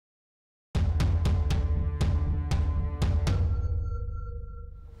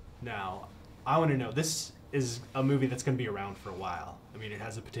Now, I want to know, this is a movie that's going to be around for a while. I mean, it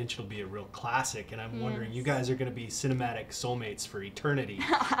has the potential to be a real classic, and I'm wondering, you guys are going to be cinematic soulmates for eternity.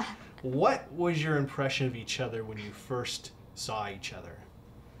 What was your impression of each other when you first saw each other?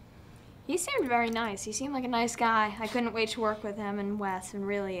 He seemed very nice. He seemed like a nice guy. I couldn't wait to work with him and Wes and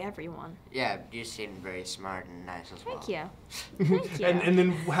really everyone. Yeah, you seemed very smart and nice as well. Thank you. Thank you. And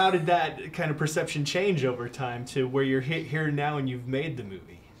then how did that kind of perception change over time to where you're here now and you've made the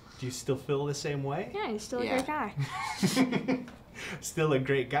movie? Do you still feel the same way? Yeah, he's still a great guy. Still a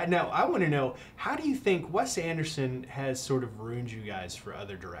great guy. Now, I want to know, how do you think Wes Anderson has sort of ruined you guys for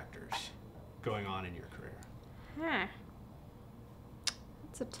other directors going on in your career? Huh.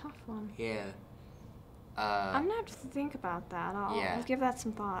 It's a tough one. Yeah. I'm gonna have to think about that. I'll give that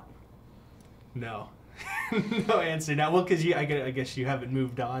some thought. No. No answer now. Well, because I guess you haven't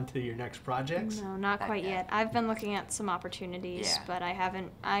moved on to your next projects? No, not quite yet. I've been looking at some opportunities, but I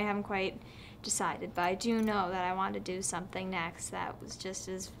haven't quite decided. But I do know that I want to do something next that was just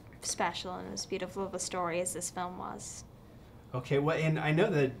as special and as beautiful of a story as this film was. Okay, well, and I know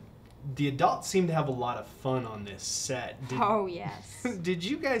that the adults seem to have a lot of fun on this set. Oh, yes. Did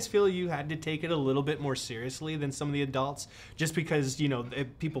you guys feel you had to take it a little bit more seriously than some of the adults? Just because, you know,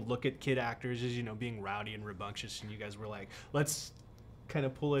 people look at kid actors as, you know, being rowdy and rambunctious, and you guys were like, let's kind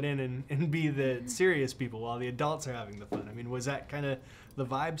of pull it in and be the serious people while the adults are having the fun. I mean, was that kind of the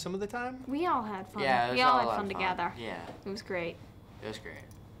vibe some of the time? We all had fun. Yeah, we all had fun together. Yeah. It was great. It was great.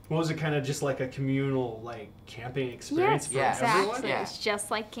 What was it, kind of just like a communal, like, camping experience for everyone? Exactly. Yeah. It's just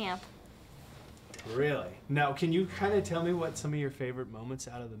like camp. Really? Now, can you kind of tell me what some of your favorite moments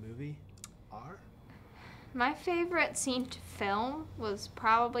out of the movie are? My favorite scene to film was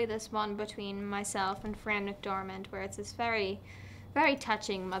probably this one between myself and Fran McDormand, where it's this very, very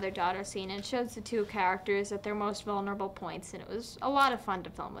touching mother-daughter scene, and it shows the two characters at their most vulnerable points, and it was a lot of fun to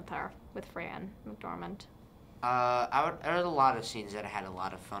film with her, with Fran McDormand. There was a lot of scenes that I had a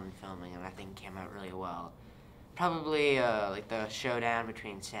lot of fun filming, and I think came out really well. Probably like the showdown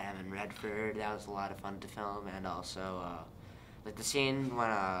between Sam and Redford, that was a lot of fun to film, and also like the scene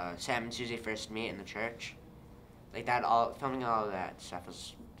when Sam and Susie first meet in the church. Like that, filming all of that stuff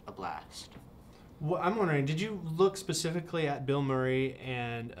was a blast. Well, I'm wondering, did you look specifically at Bill Murray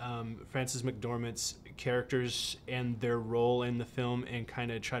and Frances McDormand's characters and their role in the film and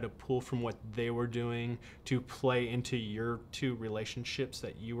kind of try to pull from what they were doing to play into your two relationships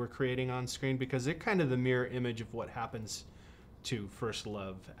that you were creating on screen? Because they're kind of the mirror image of what happens to first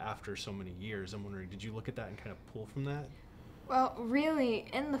love after so many years. I'm wondering, did you look at that and kind of pull from that? Well, really,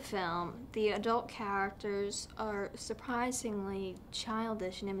 in the film, the adult characters are surprisingly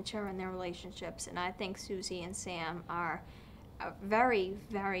childish and immature in their relationships, and I think Susie and Sam are very,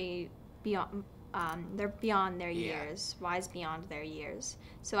 very beyond, they're beyond their years, wise beyond their years.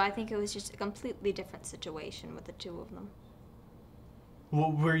 So I think it was just a completely different situation with the two of them.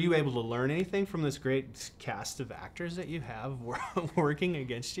 Well, were you able to learn anything from this great cast of actors that you have working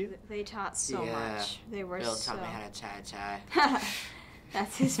against you? They taught so much. They were Bill so... taught me how to tie-tie.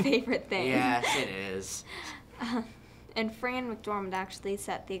 That's his favorite thing. Yes, it is. And Fran McDormand actually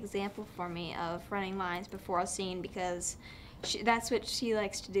set the example for me of running lines before a scene, because that's what she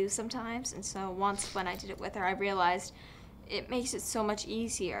likes to do sometimes. And so once when I did it with her, I realized it makes it so much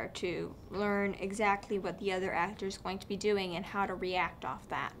easier to learn exactly what the other actor is going to be doing and how to react off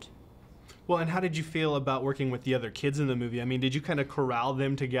that. Well, and how did you feel about working with the other kids in the movie? I mean, did you kind of corral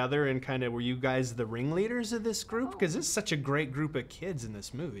them together and kind of, were you guys the ringleaders of this group? Because it's such a great group of kids in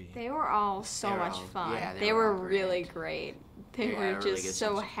this movie. They were all so much fun. Yeah, they were really great. They were just really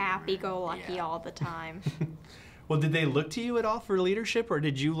so happy-go-lucky all the time. Well, did they look to you at all for leadership, or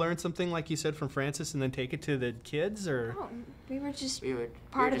did you learn something, like you said, from Frances and then take it to the kids, or? Oh, we were just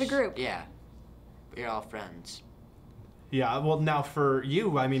part of the group. Yeah, we were all friends. Yeah, well, now for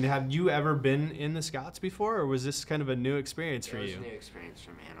you, I mean, have you ever been in the Scouts before, or was this kind of a new experience for you? It was a new experience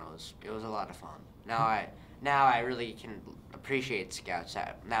for me, and it was a lot of fun. Now I really can appreciate Scouts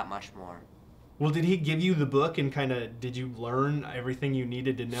that much more. Well, did he give you the book and kind of, did you learn everything you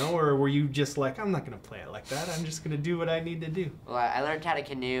needed to know, or were you just like, I'm not going to play it like that, I'm just going to do what I need to do? Well, I learned how to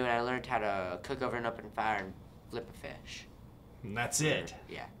canoe, and I learned how to cook over an open fire and flip a fish. And that's it?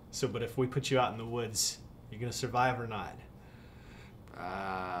 Yeah. So, but if we put you out in the woods, you going to survive or not?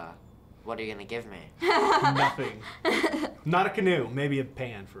 What are you going to give me? Nothing. Not a canoe, maybe a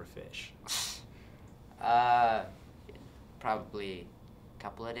pan for a fish. Probably a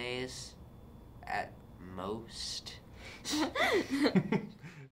couple of days. At most.